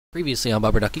Previously on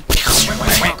Bubber Ducky. I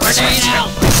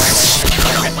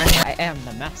am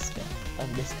the master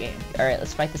of this game. Alright,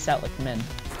 let's fight this out like men.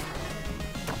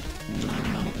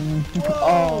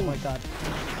 Oh my god.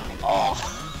 Oh!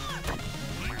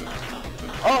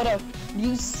 Oh no!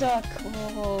 You suck!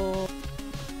 Oh!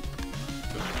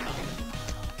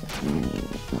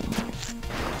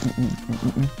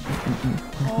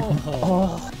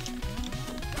 Oh!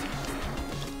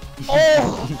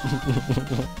 Oh!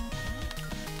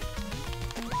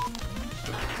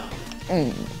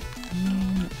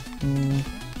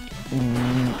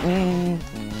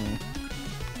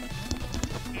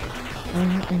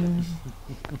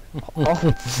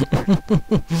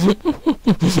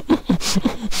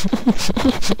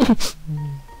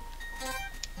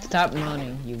 Stop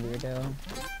moaning, you weirdo.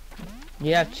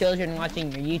 You have children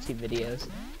watching your YouTube videos.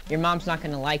 Your mom's not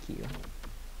gonna like you.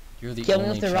 You're the kill only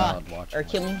me with the child rock, watching or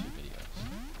kill me. YouTube videos.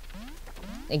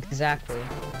 Exactly.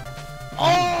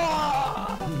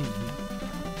 Oh!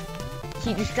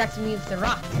 He distracted me with the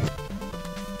rock.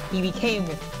 He became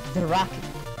the rock.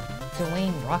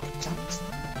 Dwayne Rock Johnson.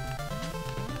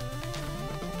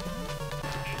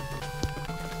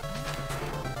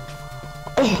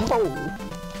 Oh!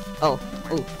 Oh!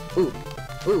 Ooh! Ooh!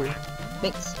 Ooh!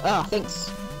 Thanks. Ah,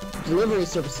 thanks. Delivery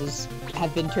services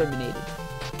have been terminated.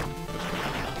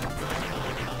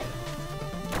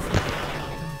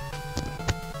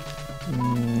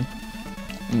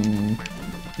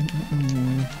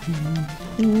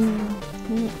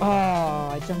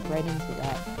 Oh, I jumped right into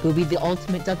that. Who'll be the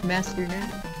ultimate duck master now?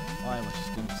 Oh, I was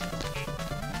just doing so.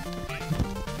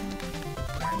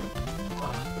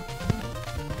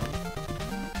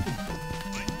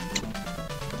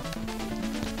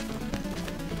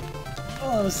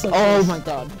 Oh, that was so close. My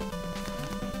god.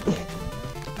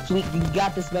 You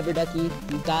got this, Rubber Ducky.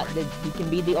 You can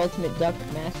be the ultimate duck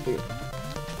master.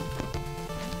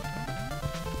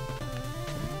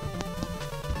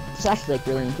 It's actually like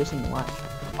really interesting to watch.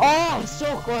 Oh,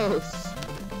 so close!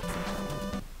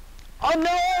 Oh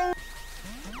no!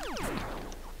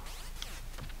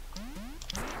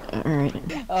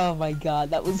 Alright. Oh my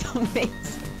god, that was amazing.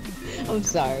 I'm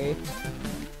sorry.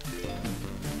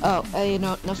 Oh, hey,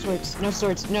 no swords, no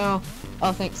swords, no.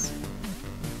 Oh, thanks.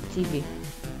 TV.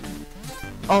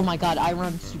 Oh my god, I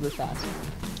run super fast.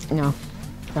 No,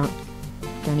 don't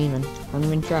even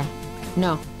try.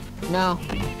 No,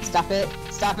 stop it,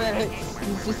 stop it.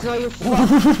 You throw your shit. Oh,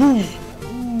 that was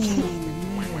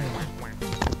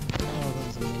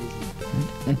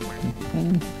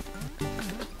amazing.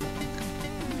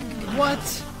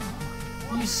 What?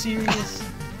 Are you serious?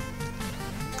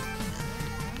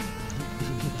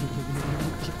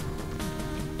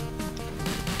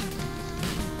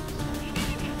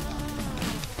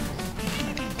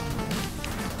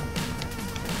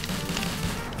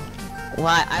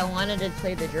 Why? I wanted to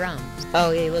play the drums.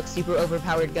 Oh, hey, look, super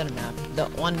overpowered gun map. The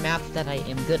one map that I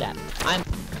am good at.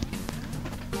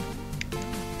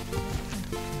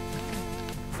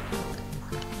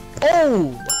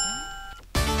 Oh!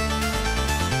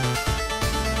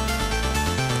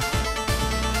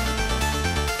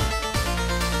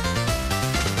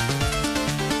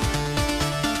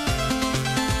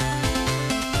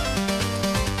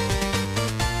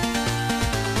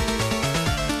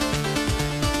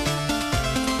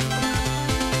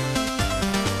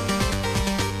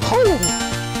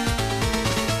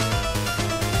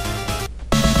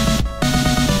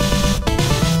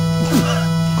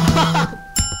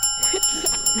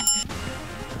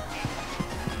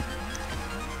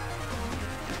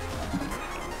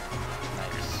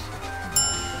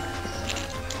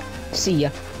 See ya.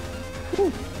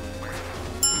 Ooh.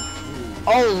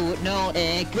 Oh no!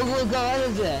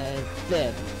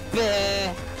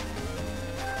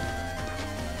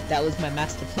 That was my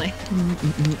master plan.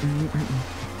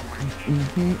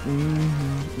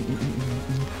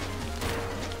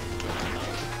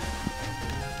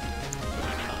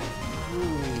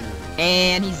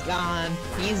 And he's gone.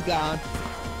 He's gone.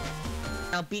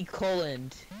 Now be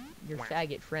Coland, your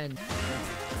faggot friend.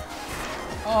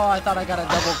 Oh, I thought I got a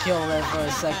double kill there for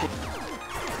a second.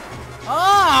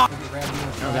 Oh!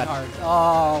 Hard.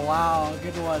 Oh, wow.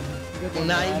 Good one. Good one.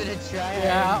 Not even a try.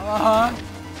 Yeah,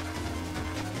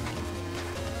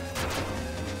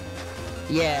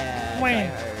 Yeah. Wait.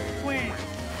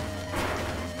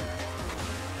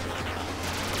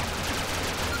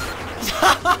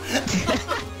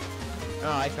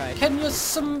 Oh, I tried. Can you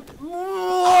some?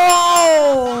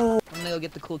 Whoa! I'm gonna go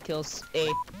get the cool kills.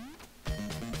 Hey.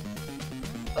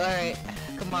 Alright,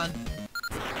 come on.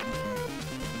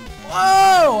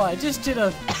 Whoa! I just did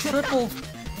a triple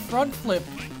front flip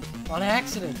on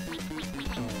accident.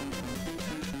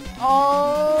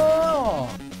 Oh!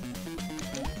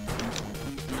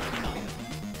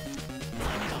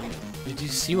 Did you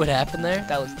see what happened there?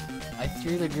 That was. I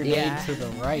threw the grenade Yeah. to the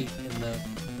right, and the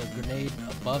grenade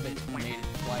above it made it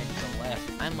fly to the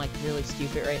left. I'm like really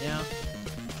stupid right now.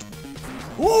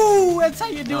 Ooh, that's how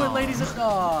you do it, Aw. ladies and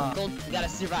gentlemen. Gold, we gotta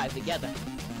survive together.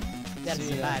 We gotta See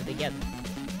ya. survive together.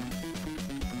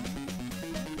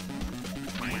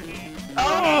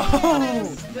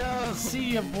 Oh! No.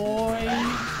 See ya, boy.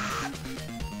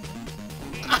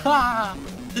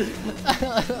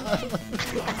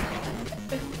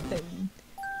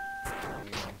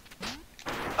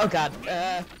 Oh god.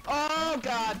 Oh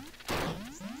god.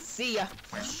 See ya.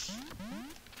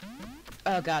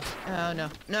 Oh god. Oh no.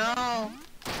 No.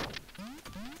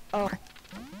 Oh.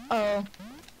 Oh.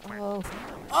 Oh.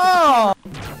 Oh!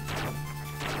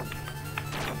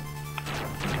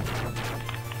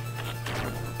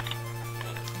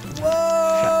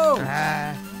 Whoa!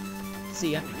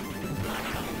 See ya.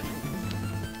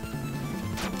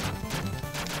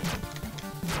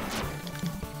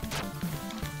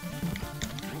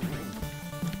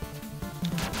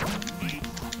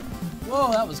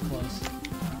 Whoa, that was close.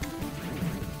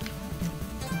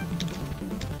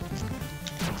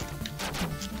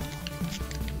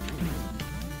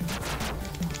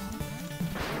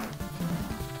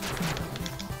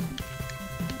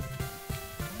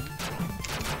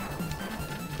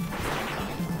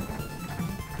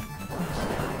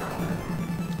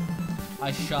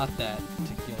 I shot that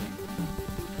to kill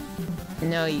you.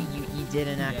 No, you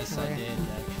didn't actually. Yes, I did,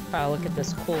 actually. Wow, look at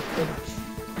this cool footage.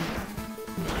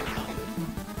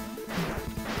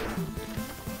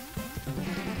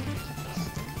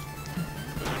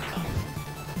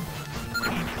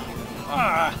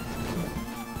 Ah!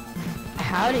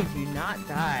 How did you not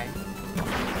die?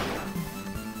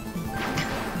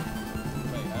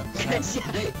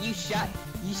 Wait, you shot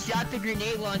the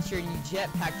grenade launcher and you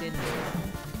jetpacked in there.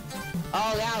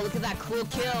 Oh wow, look at that cool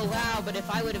kill, wow, but if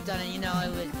I would have done it, you know, I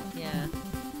would, yeah.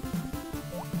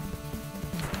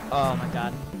 Oh my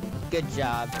god. Good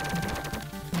job.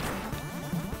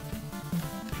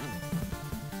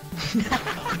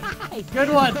 Good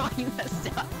one! You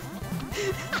messed up.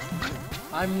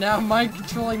 I'm now mind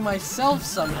controlling myself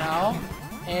somehow,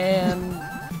 and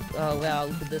Oh wow,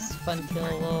 look at this fun kill.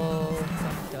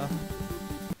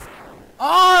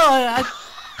 Oh,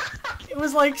 it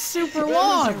was like super it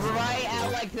long. was right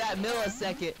at like that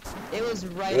millisecond. It was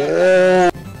right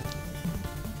at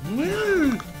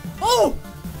Oh!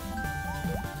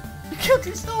 You killed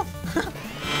yourself.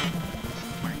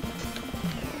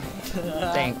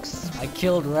 Thanks. I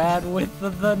killed Rad with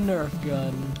the Nerf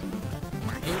gun.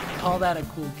 Call that a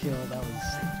cool kill. That was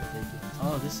ridiculous.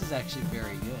 Oh, this is actually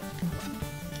very good.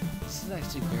 This is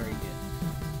actually very good.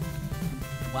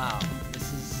 Wow,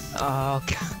 this is... Oh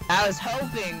god. I was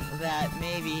hoping that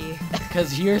maybe...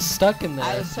 Because you're stuck in there.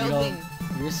 I was hoping...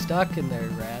 You're stuck in there,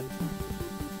 Rad.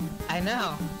 I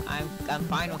know. I'm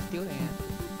fine with doing it.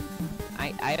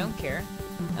 I don't care.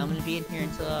 I'm gonna be in here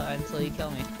until you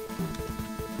kill me.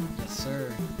 Yes,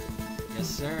 sir. Yes,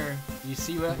 sir. You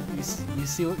see what you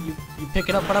see what you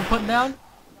picking up what I'm putting down?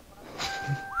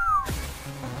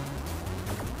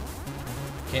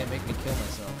 Can't make me kill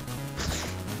myself.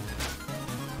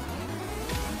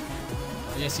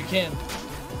 Oh, yes, you can.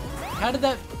 How did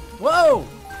that? Whoa!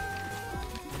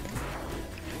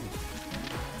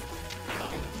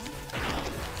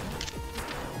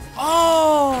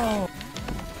 Oh!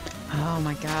 Oh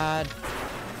my god.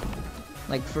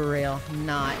 Like for real,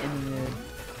 not in the mood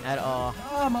at all.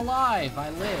 Oh, I'm alive. I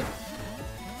live.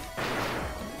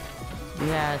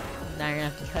 Yeah, now you're gonna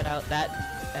have to cut out that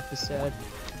episode.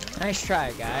 Nice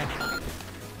try, guy.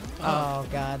 Oh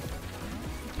god.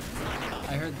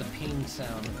 I heard the ping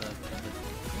sound of the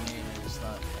grenade. I just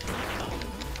thought.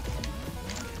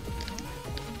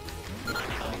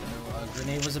 A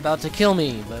grenade was about to kill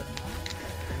me, but.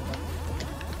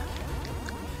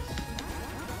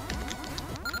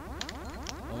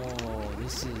 Oh,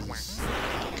 this is.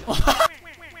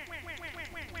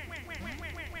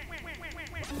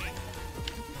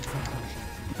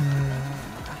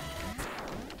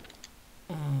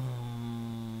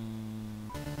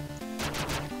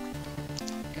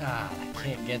 God, I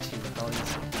can't get you with all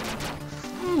these.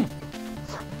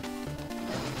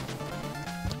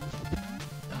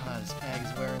 Ah, this bag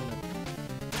is wearing the.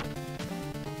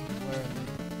 He's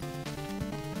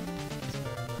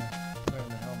wearing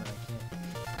the helmet.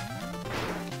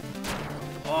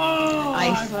 I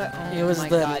can't. Oh! It was my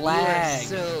the god, lag.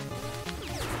 You are so...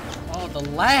 Oh, the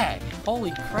lag!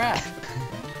 Holy crap!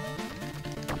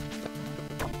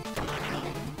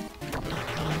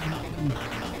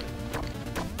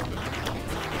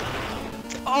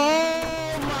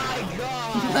 Oh my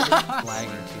god!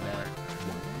 Lagging too bad.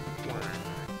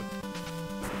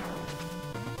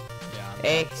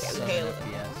 Hey, Seven hey,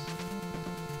 FPS.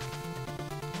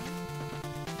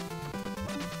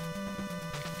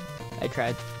 I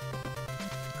tried.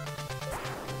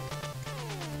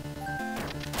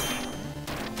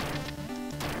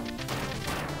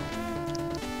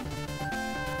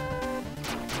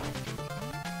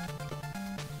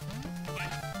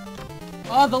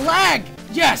 Oh, the lag!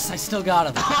 Yes, I still got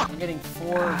him. I'm getting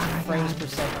 4 frames per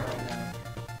second right now.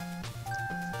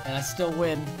 And I still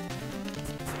win.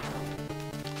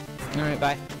 Alright,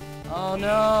 bye. Oh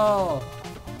no!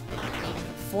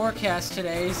 Forecast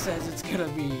today says it's gonna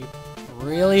be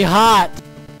really hot.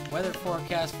 Weather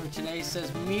forecast for today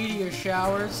says meteor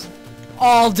showers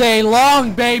all day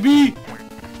long, baby!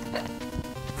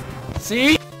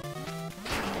 See?